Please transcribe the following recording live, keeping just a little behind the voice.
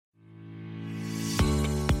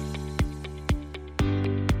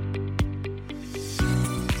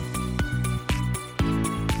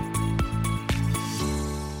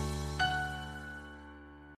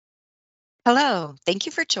Hello, thank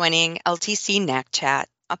you for joining LTC NAC Chat,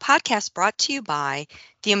 a podcast brought to you by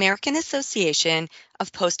the American Association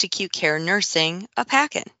of Post-Acute Care Nursing,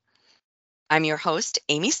 AAPACN. I'm your host,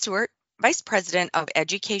 Amy Stewart, Vice President of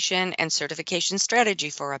Education and Certification Strategy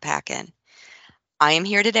for AAPACN. I am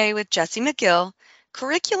here today with Jessie McGill,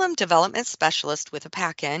 Curriculum Development Specialist with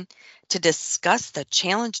AAPACN, to discuss the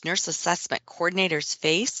challenge nurse assessment coordinators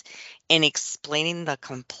face in explaining the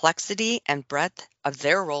complexity and breadth of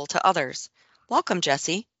their role to others. Welcome,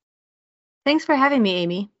 Jessie. Thanks for having me,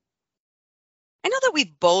 Amy. I know that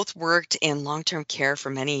we've both worked in long-term care for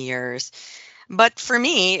many years, but for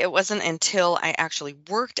me, it wasn't until I actually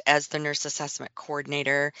worked as the nurse assessment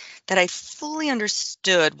coordinator that I fully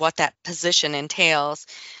understood what that position entails.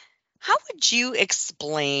 How would you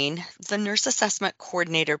explain the nurse assessment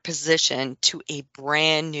coordinator position to a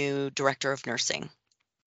brand new director of nursing?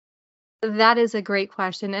 That is a great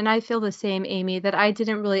question. And I feel the same, Amy, that I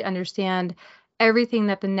didn't really understand everything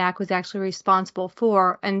that the NAC was actually responsible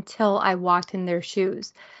for until I walked in their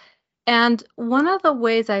shoes. And one of the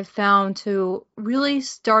ways I've found to really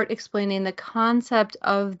start explaining the concept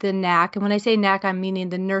of the NAC, and when I say NAC, I'm meaning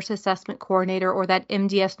the nurse assessment coordinator or that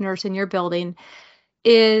MDS nurse in your building,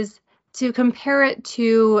 is to compare it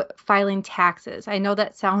to filing taxes. I know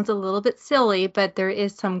that sounds a little bit silly, but there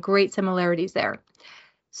is some great similarities there.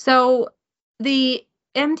 So the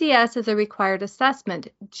MDS is a required assessment,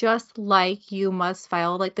 just like you must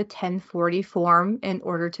file like the 1040 form in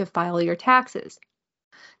order to file your taxes.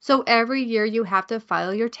 So every year you have to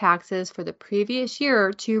file your taxes for the previous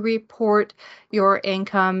year to report your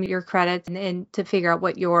income, your credits, and to figure out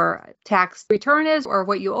what your tax return is or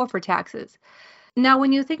what you owe for taxes. Now,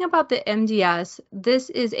 when you think about the MDS, this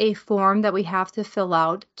is a form that we have to fill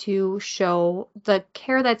out to show the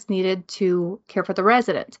care that's needed to care for the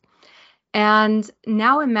resident. And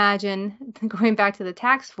now imagine, going back to the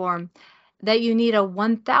tax form, that you need a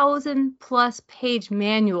 1,000 plus page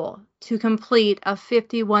manual to complete a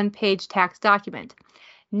 51-page tax document.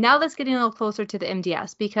 Now that's getting a little closer to the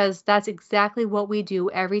MDS because that's exactly what we do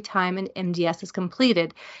every time an MDS is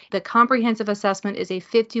completed. The comprehensive assessment is a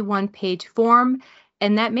 51-page form,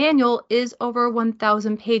 and that manual is over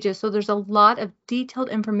 1,000 pages. So there's a lot of detailed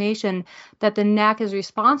information that the NAC is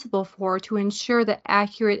responsible for to ensure the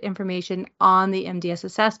accurate information on the MDS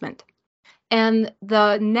assessment. And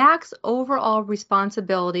the NAC's overall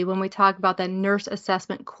responsibility when we talk about that nurse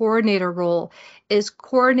assessment coordinator role is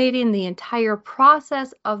coordinating the entire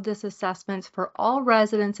process of this assessment for all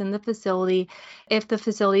residents in the facility if the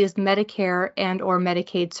facility is Medicare and or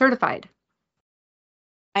Medicaid certified.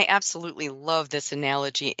 I absolutely love this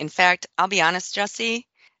analogy. In fact, I'll be honest, Jessie,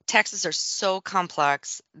 taxes are so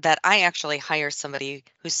complex that I actually hire somebody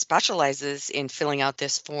who specializes in filling out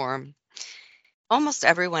this form. Almost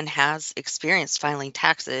everyone has experienced filing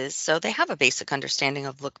taxes, so they have a basic understanding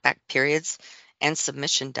of look-back periods and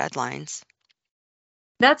submission deadlines.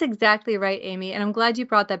 That's exactly right, Amy. And I'm glad you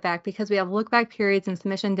brought that back because we have look-back periods and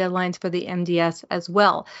submission deadlines for the MDS as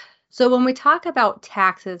well. So when we talk about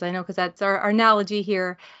taxes, I know because that's our analogy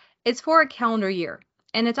here, it's for a calendar year.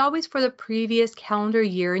 And it's always for the previous calendar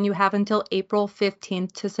year, and you have until April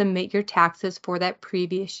 15th to submit your taxes for that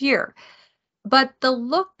previous year. But the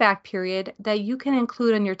look back period that you can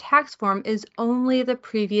include on your tax form is only the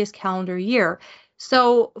previous calendar year.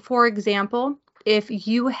 So, for example, if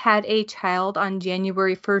you had a child on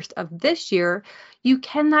January 1st of this year, you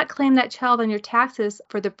cannot claim that child on your taxes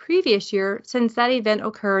for the previous year since that event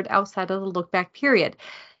occurred outside of the look back period.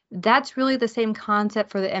 That's really the same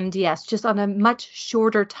concept for the MDS, just on a much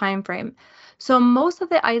shorter time frame. So most of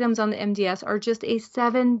the items on the MDS are just a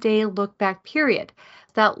 7-day look back period.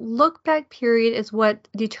 That look back period is what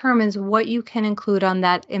determines what you can include on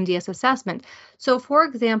that MDS assessment. So for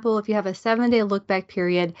example, if you have a 7-day look back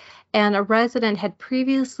period and a resident had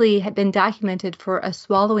previously been documented for a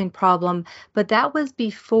swallowing problem, but that was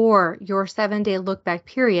before your 7-day look back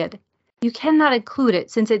period, you cannot include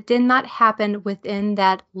it since it did not happen within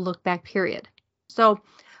that look back period. So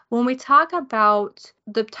when we talk about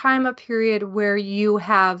the time of period where you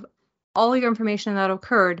have all your information that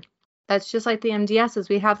occurred, that's just like the MDSs.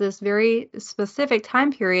 We have this very specific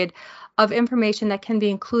time period of information that can be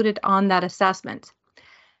included on that assessment.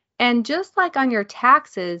 And just like on your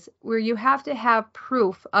taxes, where you have to have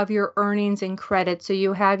proof of your earnings and credit, so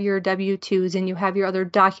you have your W-2s and you have your other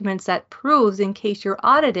documents that proves in case you're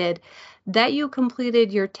audited that you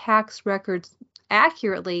completed your tax records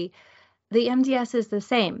accurately, the MDS is the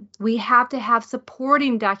same. We have to have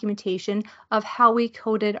supporting documentation of how we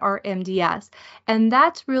coded our MDS. And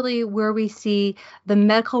that's really where we see the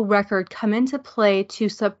medical record come into play to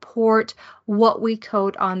support what we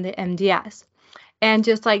code on the MDS. And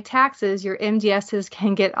just like taxes, your MDSs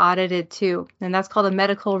can get audited too, and that's called a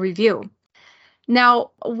medical review.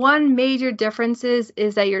 Now, one major difference is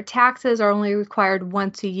that your taxes are only required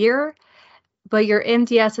once a year, but your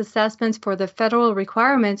MDS assessments for the federal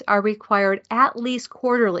requirements are required at least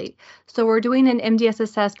quarterly. So we're doing an MDS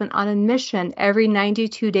assessment on admission every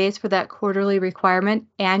 92 days for that quarterly requirement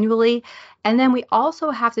annually. And then we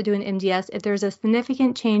also have to do an MDS if there's a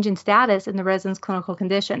significant change in status in the resident's clinical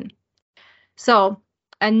condition. So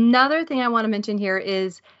another thing I want to mention here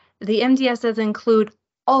is the MDS does include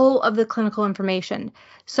all of the clinical information.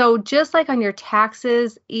 So just like on your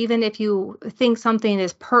taxes, even if you think something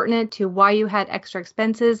is pertinent to why you had extra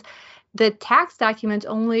expenses, the tax documents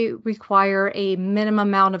only require a minimum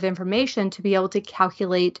amount of information to be able to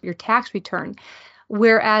calculate your tax return.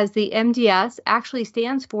 Whereas the MDS actually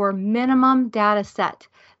stands for minimum data set.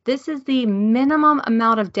 This is the minimum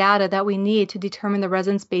amount of data that we need to determine the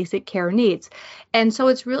resident's basic care needs. And so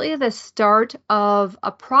it's really the start of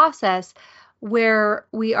a process where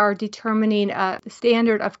we are determining a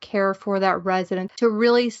standard of care for that resident to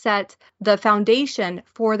really set the foundation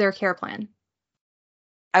for their care plan.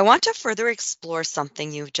 I want to further explore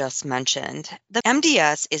something you just mentioned. The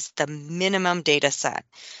MDS is the minimum data set.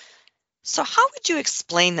 So how would you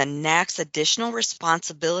explain the NAC's additional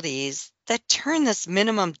responsibilities that turn this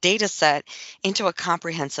minimum data set into a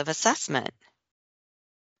comprehensive assessment?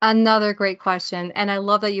 Another great question. And I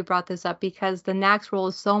love that you brought this up because the NAC's role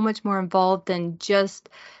is so much more involved than just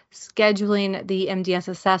scheduling the MDS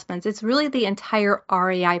assessments. It's really the entire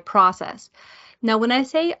RAI process. Now, when I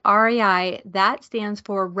say RAI, that stands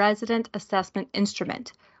for Resident Assessment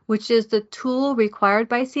Instrument, which is the tool required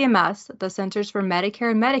by CMS, the Centers for Medicare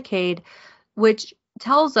and Medicaid, which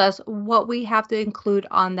tells us what we have to include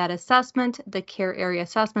on that assessment, the care area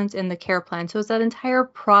assessments, and the care plan. So it's that entire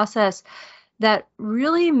process that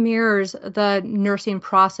really mirrors the nursing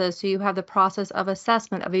process. So you have the process of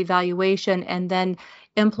assessment, of evaluation, and then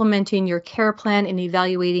implementing your care plan and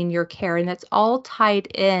evaluating your care. And that's all tied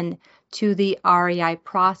in to the RAI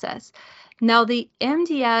process. Now, the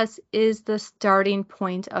MDS is the starting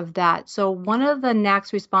point of that. So one of the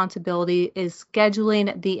NAC's responsibility is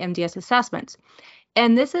scheduling the MDS assessments.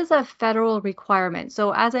 And this is a federal requirement.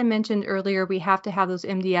 So as I mentioned earlier, we have to have those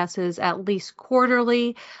MDSs at least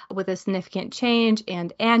quarterly with a significant change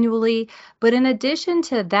and annually. But in addition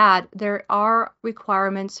to that, there are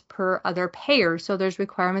requirements per other payers. So there's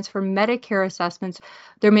requirements for Medicare assessments.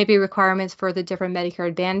 There may be requirements for the different Medicare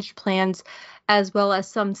Advantage plans, as well as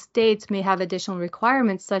some states may have additional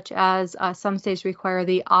requirements, such as some states require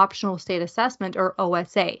the optional state assessment or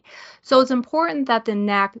OSA. So it's important that the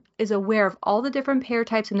NAC is aware of all the different payer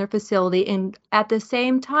types in their facility and at the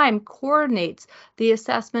same time coordinates the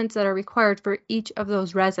assessments that are required for each of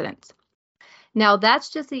those residents. Now, that's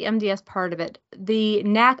just the MDS part of it. The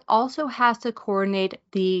NAC also has to coordinate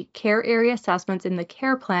the care area assessments in the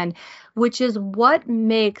care plan, which is what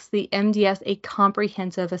makes the MDS a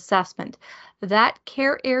comprehensive assessment. That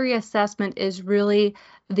care area assessment is really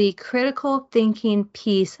the critical thinking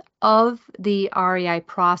piece of the RAI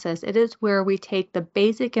process. It is where we take the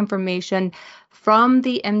basic information from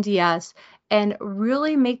the MDS and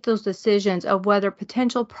really make those decisions of whether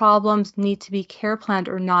potential problems need to be care planned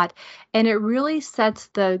or not. And it really sets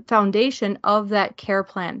the foundation of that care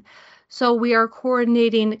plan. So we are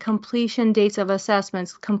coordinating completion dates of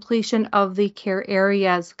assessments, completion of the care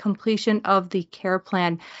areas, completion of the care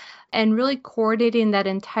plan, and really coordinating that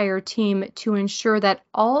entire team to ensure that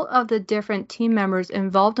all of the different team members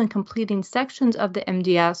involved in completing sections of the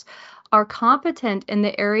MDS are competent in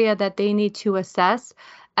the area that they need to assess,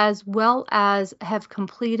 as well as have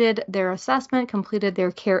completed their assessment, completed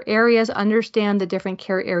their care areas, understand the different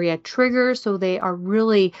care area triggers. So they are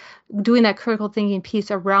really doing that critical thinking piece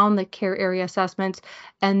around the care area assessments.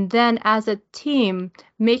 And then as a team,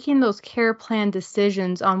 making those care plan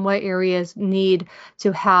decisions on what areas need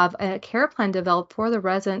to have a care plan developed for the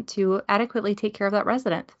resident to adequately take care of that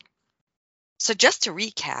resident. So just to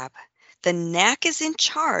recap, the NAC is in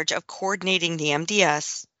charge of coordinating the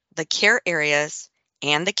MDS, the care areas,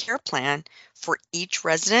 and the care plan for each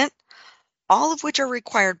resident, all of which are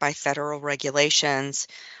required by federal regulations.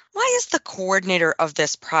 Why is the coordinator of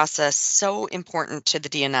this process so important to the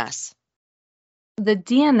DNS? The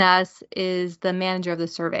DNS is the manager of the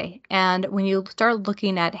survey. And when you start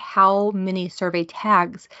looking at how many survey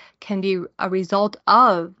tags can be a result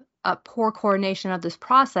of a poor coordination of this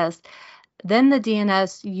process, then the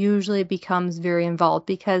DNS usually becomes very involved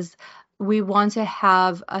because we want to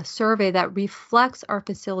have a survey that reflects our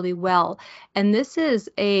facility well. And this is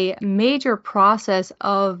a major process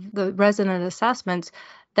of the resident assessments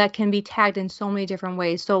that can be tagged in so many different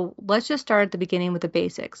ways. So let's just start at the beginning with the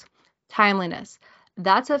basics. Timeliness.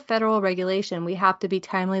 That's a federal regulation. We have to be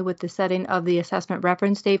timely with the setting of the assessment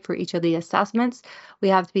reference date for each of the assessments. We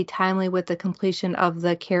have to be timely with the completion of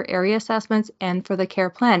the care area assessments and for the care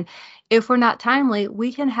plan. If we're not timely,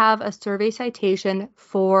 we can have a survey citation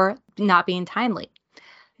for not being timely.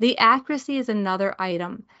 The accuracy is another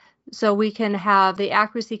item. So we can have the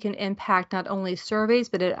accuracy can impact not only surveys,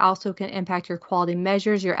 but it also can impact your quality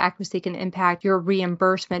measures. Your accuracy can impact your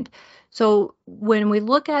reimbursement. So when we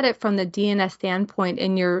look at it from the DNS standpoint,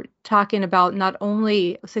 and you're talking about not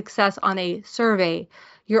only success on a survey,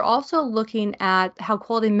 you're also looking at how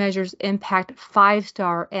quality measures impact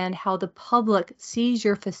 5-star and how the public sees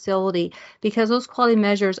your facility, because those quality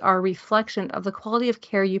measures are a reflection of the quality of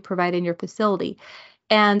care you provide in your facility.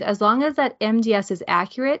 And as long as that MDS is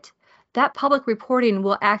accurate, that public reporting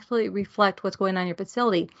will actually reflect what's going on in your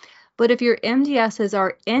facility. But if your MDSs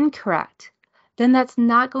are incorrect, then that's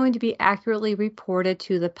not going to be accurately reported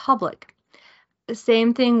to the public. The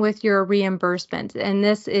same thing with your reimbursement. And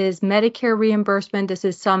this is Medicare reimbursement. This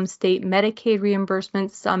is some state Medicaid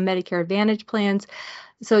reimbursements, some Medicare Advantage plans.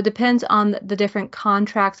 So it depends on the different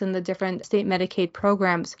contracts and the different state Medicaid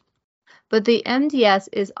programs. But the MDS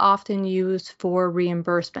is often used for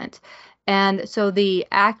reimbursement. And so the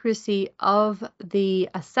accuracy of the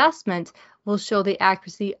assessment will show the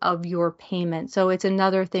accuracy of your payment. So it's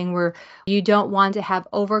another thing where you don't want to have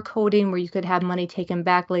overcoding where you could have money taken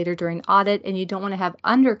back later during audit, and you don't want to have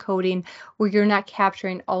undercoding where you're not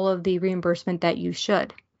capturing all of the reimbursement that you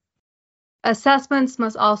should. Assessments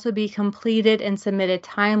must also be completed and submitted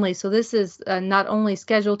timely. So this is not only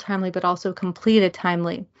scheduled timely, but also completed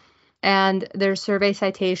timely. And there's survey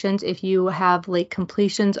citations if you have late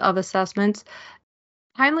completions of assessments.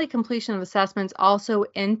 Timely completion of assessments also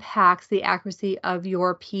impacts the accuracy of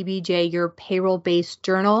your PBJ, your payroll-based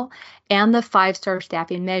journal, and the 5-star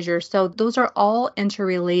staffing measures. So those are all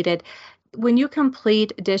interrelated. When you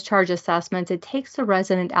complete discharge assessments, it takes the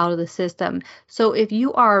resident out of the system. So if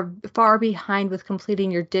you are far behind with completing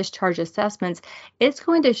your discharge assessments, it's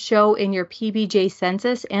going to show in your PBJ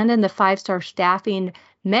census and in the 5-star staffing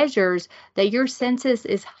measures that your census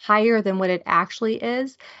is higher than what it actually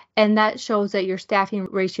is. And that shows that your staffing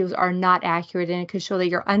ratios are not accurate, and it could show that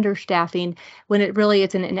you're understaffing when it really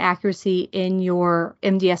is an inaccuracy in your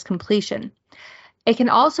MDS completion. It can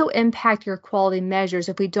also impact your quality measures.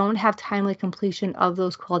 If we don't have timely completion of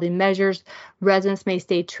those quality measures, residents may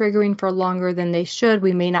stay triggering for longer than they should.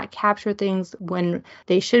 We may not capture things when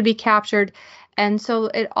they should be captured. And so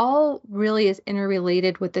it all really is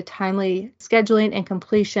interrelated with the timely scheduling and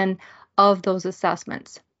completion of those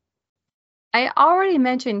assessments. I already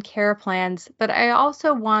mentioned care plans, but I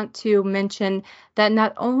also want to mention that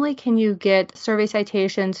not only can you get survey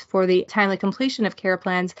citations for the timely completion of care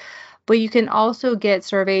plans, but you can also get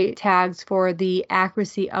survey tags for the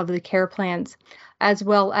accuracy of the care plans, as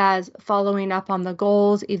well as following up on the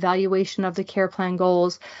goals, evaluation of the care plan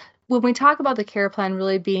goals. When we talk about the care plan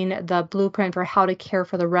really being the blueprint for how to care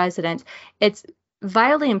for the resident, it's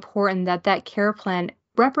vitally important that that care plan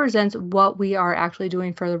represents what we are actually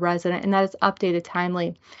doing for the resident, and that is updated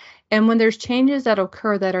timely. And when there's changes that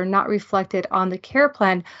occur that are not reflected on the care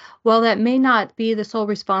plan, well, that may not be the sole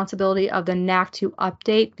responsibility of the NAC to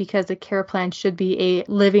update, because the care plan should be a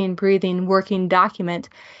living, breathing, working document.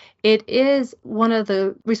 It is one of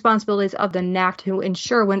the responsibilities of the NAC to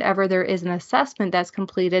ensure whenever there is an assessment that's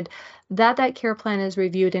completed, that that care plan is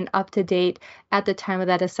reviewed and up to date at the time of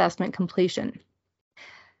that assessment completion.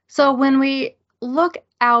 So when we look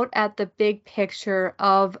out at the big picture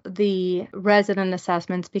of the resident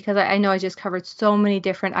assessments, because I know I just covered so many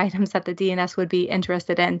different items that the DNS would be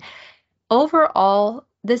interested in. Overall,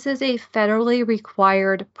 this is a federally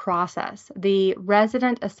required process. The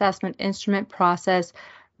resident assessment instrument process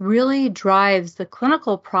really drives the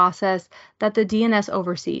clinical process that the DNS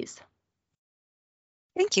oversees.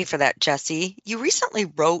 Thank you for that, Jessie. You recently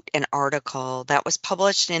wrote an article that was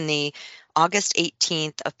published in the August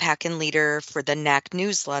 18th AAPACN Leader for the NAC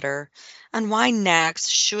newsletter on why NACs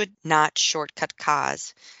should not shortcut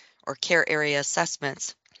CAAS, or care area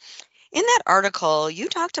assessments. In that article, you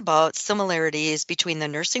talked about similarities between the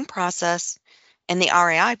nursing process and the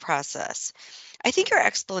RAI process. I think your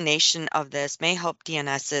explanation of this may help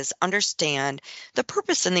DNSs understand the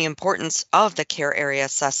purpose and the importance of the care area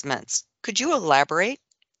assessments. Could you elaborate?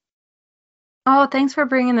 Oh, thanks for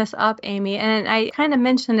bringing this up, Amy. And I kind of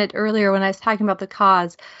mentioned it earlier when I was talking about the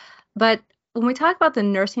cause. But when we talk about the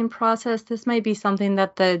nursing process, this might be something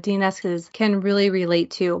that the DNSs can really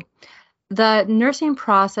relate to. The nursing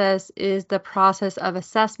process is the process of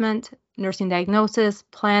assessment, nursing diagnosis,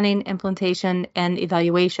 planning, implementation, and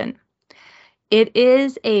evaluation. It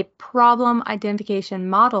is a problem identification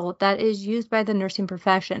model that is used by the nursing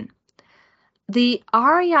profession. The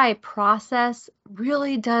RAI process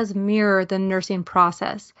really does mirror the nursing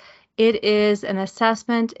process. It is an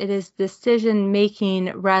assessment, it is decision making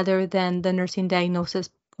rather than the nursing diagnosis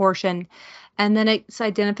portion, and then it's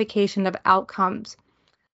identification of outcomes,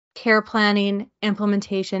 care planning,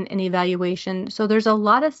 implementation, and evaluation. So there's a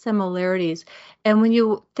lot of similarities. And when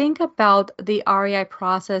you think about the RAI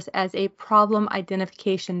process as a problem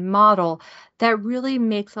identification model, that really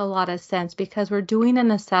makes a lot of sense because we're doing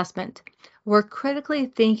an assessment. We're critically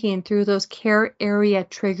thinking through those care area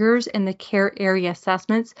triggers and the care area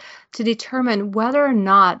assessments to determine whether or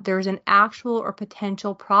not there's an actual or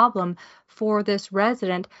potential problem for this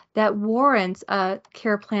resident that warrants a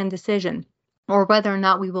care plan decision, or whether or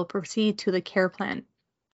not we will proceed to the care plan.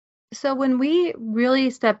 So when we really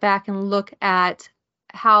step back and look at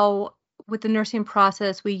how with the nursing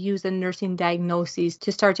process, we use the nursing diagnoses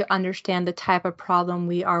to start to understand the type of problem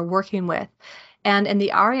we are working with. And in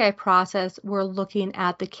the RAI process, we're looking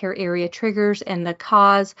at the care area triggers and the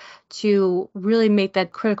cause to really make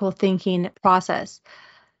that critical thinking process.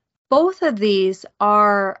 Both of these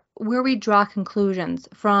are where we draw conclusions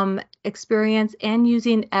from experience and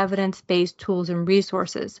using evidence-based tools and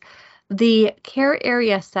resources. The care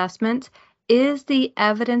area assessment is the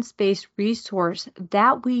evidence-based resource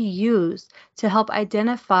that we use to help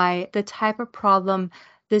identify the type of problem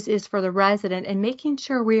this is for the resident and making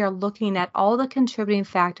sure we are looking at all the contributing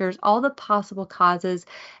factors, all the possible causes.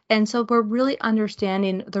 And so we're really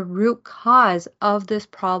understanding the root cause of this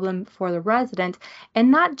problem for the resident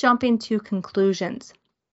and not jumping to conclusions.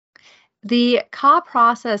 The CA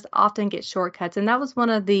process often gets shortcuts, and that was one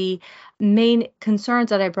of the main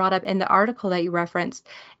concerns that I brought up in the article that you referenced.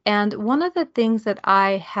 And one of the things that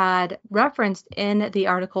I had referenced in the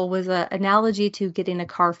article was an analogy to getting a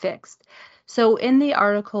car fixed. So in the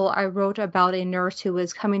article, I wrote about a nurse who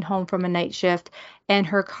was coming home from a night shift and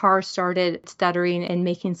her car started stuttering and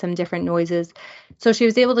making some different noises. So she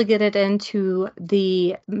was able to get it into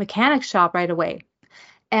the mechanic shop right away.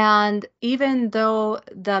 And even though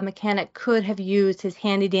the mechanic could have used his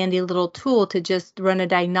handy dandy little tool to just run a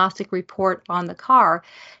diagnostic report on the car,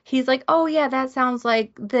 he's like, oh yeah, that sounds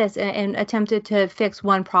like this, and attempted to fix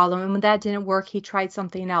one problem. And when that didn't work, he tried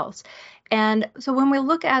something else. And so when we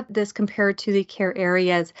look at this compared to the care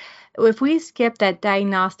areas, if we skip that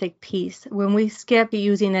diagnostic piece, when we skip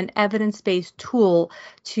using an evidence-based tool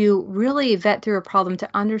to really vet through a problem to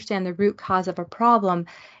understand the root cause of a problem,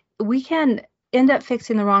 we can end up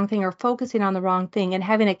fixing the wrong thing or focusing on the wrong thing and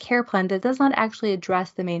having a care plan that does not actually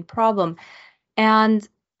address the main problem. And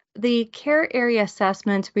the care area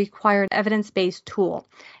assessments require an evidence-based tool.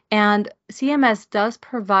 And CMS does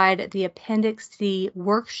provide the Appendix C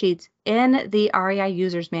worksheets in the RAI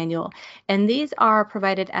User's Manual. And these are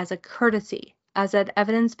provided as a courtesy, as an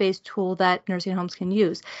evidence-based tool that nursing homes can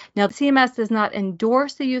use. Now, CMS does not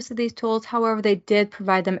endorse the use of these tools. However, they did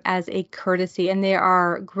provide them as a courtesy, and they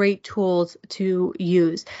are great tools to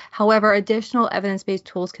use. However, additional evidence-based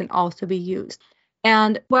tools can also be used.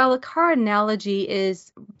 And while the car analogy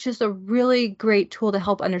is just a really great tool to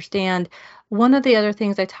help understand, one of the other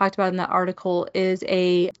things I talked about in the article is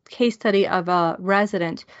a case study of a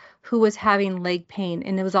resident who was having leg pain,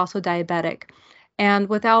 and it was also diabetic. And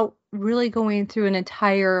without really going through an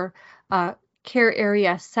entire care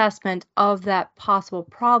area assessment of that possible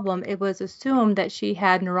problem, it was assumed that she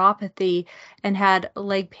had neuropathy and had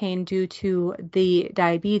leg pain due to the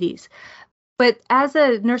diabetes. But as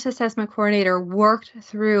a nurse assessment coordinator, worked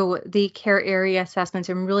through the care area assessments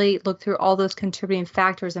and really looked through all those contributing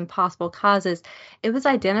factors and possible causes, it was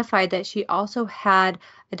identified that she also had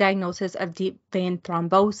a diagnosis of deep vein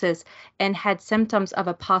thrombosis and had symptoms of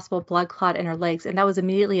a possible blood clot in her legs, and that was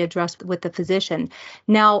immediately addressed with the physician.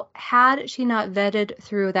 Now, had she not vetted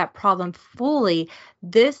through that problem fully,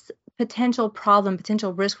 this potential problem,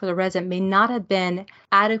 potential risk for the resident may not have been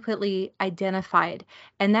adequately identified,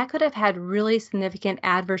 and that could have had really significant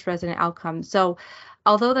adverse resident outcomes. So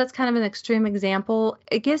although that's kind of an extreme example,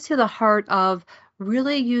 it gets to the heart of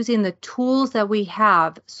really using the tools that we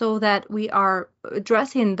have so that we are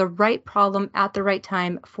addressing the right problem at the right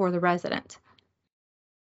time for the resident.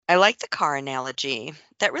 I like the car analogy.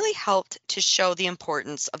 That really helped to show the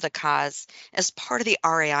importance of the cause as part of the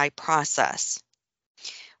RAI process.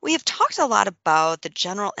 We have talked a lot about the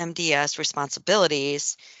general MDS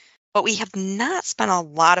responsibilities, but we have not spent a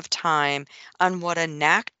lot of time on what a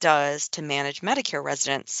NAC does to manage Medicare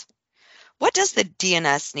residents. What does the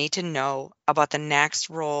DNS need to know about the NAC's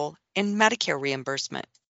role in Medicare reimbursement?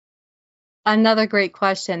 Another great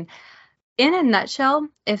question. In a nutshell,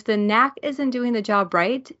 if the NAC isn't doing the job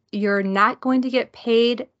right, you're not going to get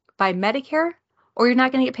paid by Medicare, or you're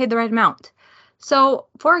not going to get paid the right amount. So,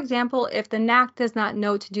 for example, if the NAC does not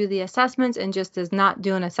know to do the assessments and just does not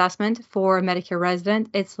do an assessment for a Medicare resident,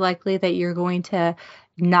 it's likely that you're going to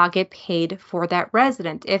not get paid for that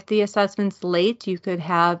resident. If the assessment's late, you could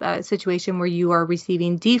have a situation where you are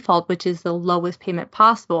receiving default, which is the lowest payment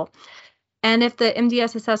possible. And if the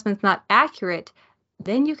MDS assessment's not accurate,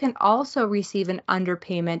 then you can also receive an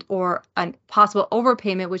underpayment or a possible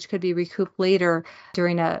overpayment, which could be recouped later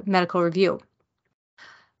during a medical review.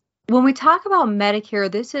 When we talk about Medicare,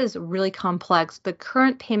 this is really complex. The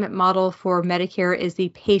current payment model for Medicare is the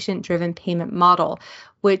patient-driven payment model,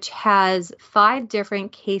 which has 5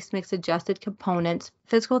 different case mix adjusted components: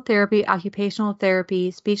 physical therapy, occupational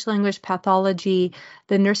therapy, speech language pathology,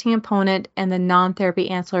 the nursing component, and the non-therapy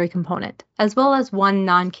ancillary component, as well as 1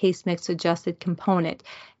 non-case mix adjusted component.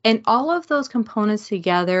 And all of those components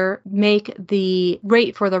together make the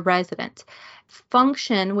rate for the resident.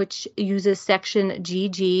 Function, which uses section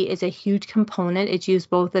GG, is a huge component. It's used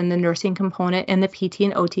both in the nursing component and the PT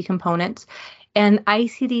and OT components. And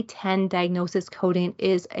ICD-10 diagnosis coding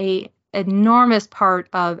is an enormous part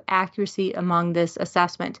of accuracy among this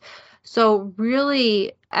assessment. So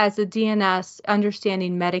really, as a DNS,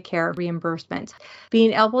 understanding Medicare reimbursement,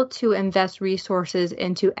 being able to invest resources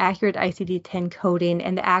into accurate ICD-10 coding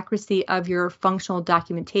and the accuracy of your functional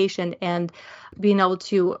documentation, and being able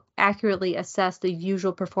to accurately assess the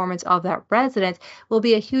usual performance of that resident will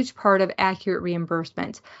be a huge part of accurate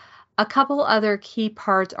reimbursement. A couple other key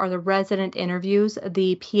parts are the resident interviews,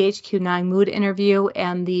 the PHQ-9 mood interview,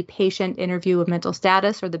 and the patient interview of mental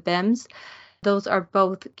status, or the BIMS. Those are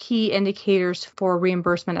both key indicators for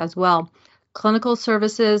reimbursement as well. Clinical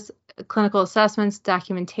services, clinical assessments,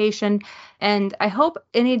 documentation, and I hope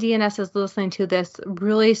any DNSs listening to this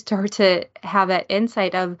really start to have that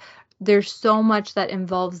insight of there's so much that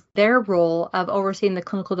involves their role of overseeing the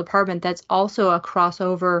clinical department that's also a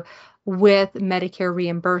crossover with Medicare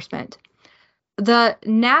reimbursement. The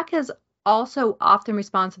NAC is also often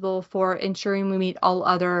responsible for ensuring we meet all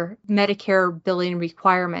other Medicare billing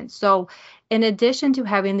requirements. So in addition to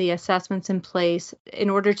having the assessments in place, in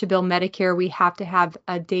order to bill Medicare, we have to have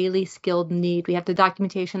a daily skilled need. We have the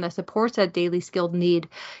documentation that supports that daily skilled need,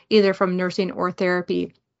 either from nursing or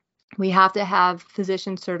therapy. We have to have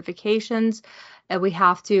physician certifications, and we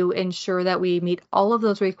have to ensure that we meet all of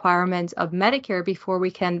those requirements of Medicare before we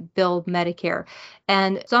can bill Medicare.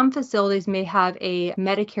 And some facilities may have a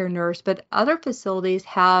Medicare nurse, but other facilities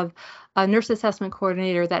have a nurse assessment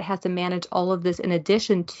coordinator that has to manage all of this in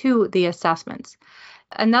addition to the assessments.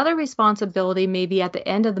 Another responsibility may be at the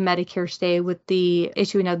end of the Medicare stay with the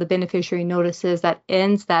issuing of the beneficiary notices that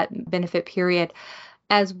ends that benefit period,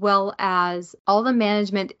 as well as all the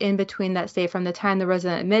management in between that stay, from the time the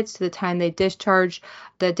resident admits to the time they discharge,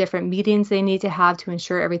 the different meetings they need to have to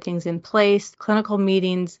ensure everything's in place, clinical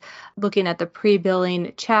meetings, looking at the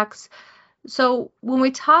pre-billing checks. So when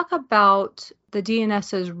we talk about the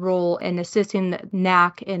DNS's role in assisting the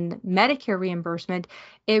NAC in Medicare reimbursement,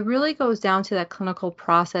 it really goes down to that clinical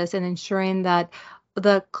process and ensuring that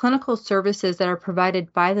the clinical services that are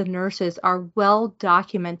provided by the nurses are well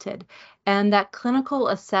documented, and that clinical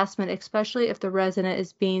assessment, especially if the resident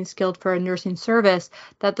is being skilled for a nursing service,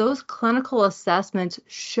 that those clinical assessments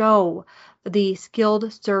show the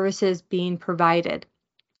skilled services being provided.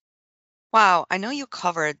 Wow, I know you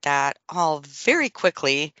covered that all very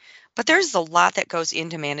quickly, but there's a lot that goes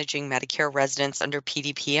into managing Medicare residents under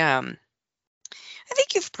PDPM. I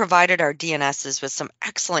think you've provided our DNSs with some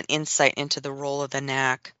excellent insight into the role of the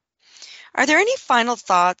NAC. Are there any final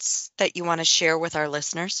thoughts that you want to share with our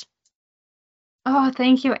listeners? Oh,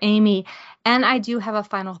 thank you, Amy. And I do have a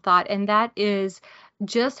final thought, and that is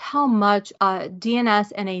just how much a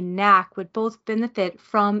DNS and a NAC would both benefit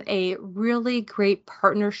from a really great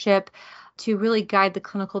partnership to really guide the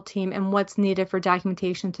clinical team and what's needed for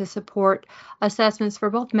documentation to support assessments for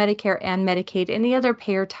both Medicare and Medicaid and the other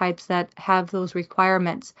payer types that have those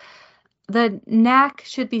requirements. The NAC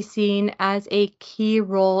should be seen as a key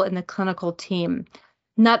role in the clinical team.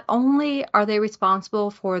 Not only are they responsible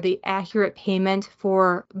for the accurate payment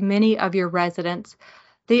for many of your residents,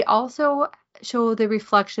 they also show the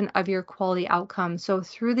reflection of your quality outcomes. So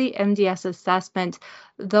through the MDS assessment,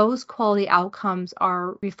 those quality outcomes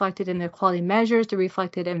are reflected in the quality measures, they're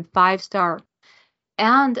reflected in 5-star.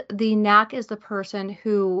 And the NAC is the person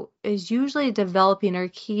who is usually developing or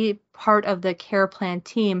key part of the care plan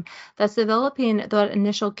team that's developing the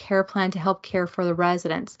initial care plan to help care for the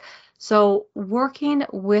residents. So working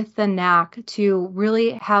with the NAC to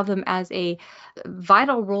really have them as a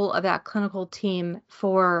vital role of that clinical team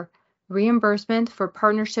for reimbursement, for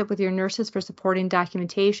partnership with your nurses for supporting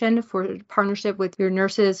documentation, for partnership with your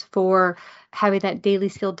nurses for having that daily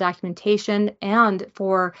skilled documentation, and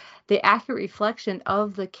for the accurate reflection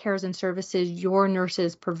of the cares and services your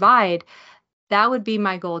nurses provide. That would be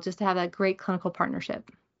my goal, just to have that great clinical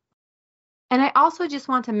partnership. And I also just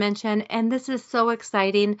want to mention, and this is so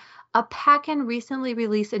exciting, AAPACN recently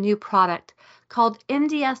released a new product called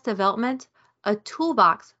MDS Development, a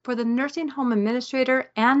toolbox for the nursing home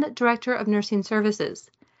administrator and director of nursing services.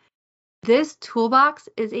 This toolbox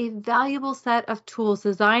is a valuable set of tools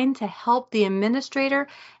designed to help the administrator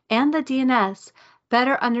and the DNS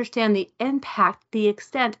better understand the impact, the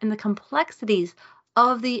extent, and the complexities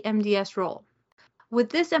of the MDS role. With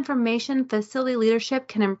this information, facility leadership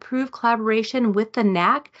can improve collaboration with the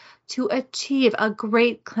NAC to achieve a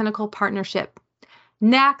great clinical partnership.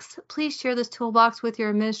 NACs, please share this toolbox with your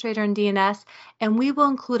administrator and DNS, and we will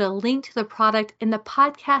include a link to the product in the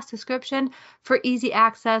podcast description for easy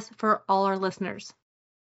access for all our listeners.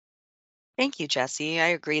 Thank you, Jessie. I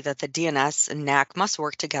agree that the DNS and NAC must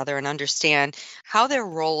work together and understand how their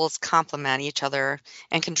roles complement each other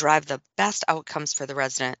and can drive the best outcomes for the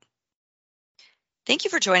resident. Thank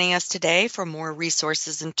you for joining us today. For more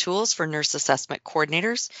resources and tools for nurse assessment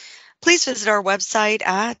coordinators, please visit our website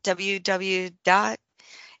at www.aapacn.org.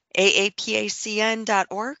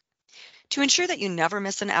 To ensure that you never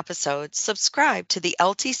miss an episode, subscribe to the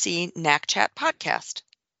LTC NAC Chat podcast.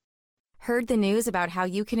 Heard the news about how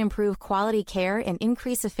you can improve quality care and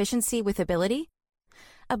increase efficiency with Ability?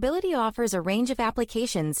 Ability offers a range of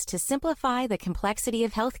applications to simplify the complexity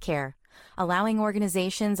of healthcare, allowing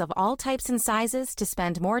organizations of all types and sizes to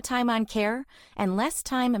spend more time on care and less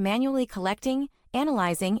time manually collecting,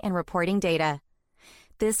 analyzing, and reporting data.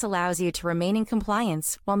 This allows you to remain in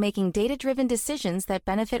compliance while making data-driven decisions that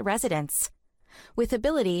benefit residents. With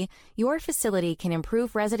Ability, your facility can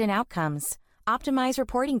improve resident outcomes, optimize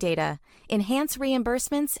reporting data, enhance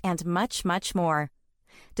reimbursements, and much, much more.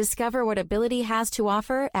 Discover what Ability has to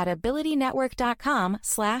offer at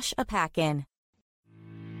abilitynetwork.com/AAPACN.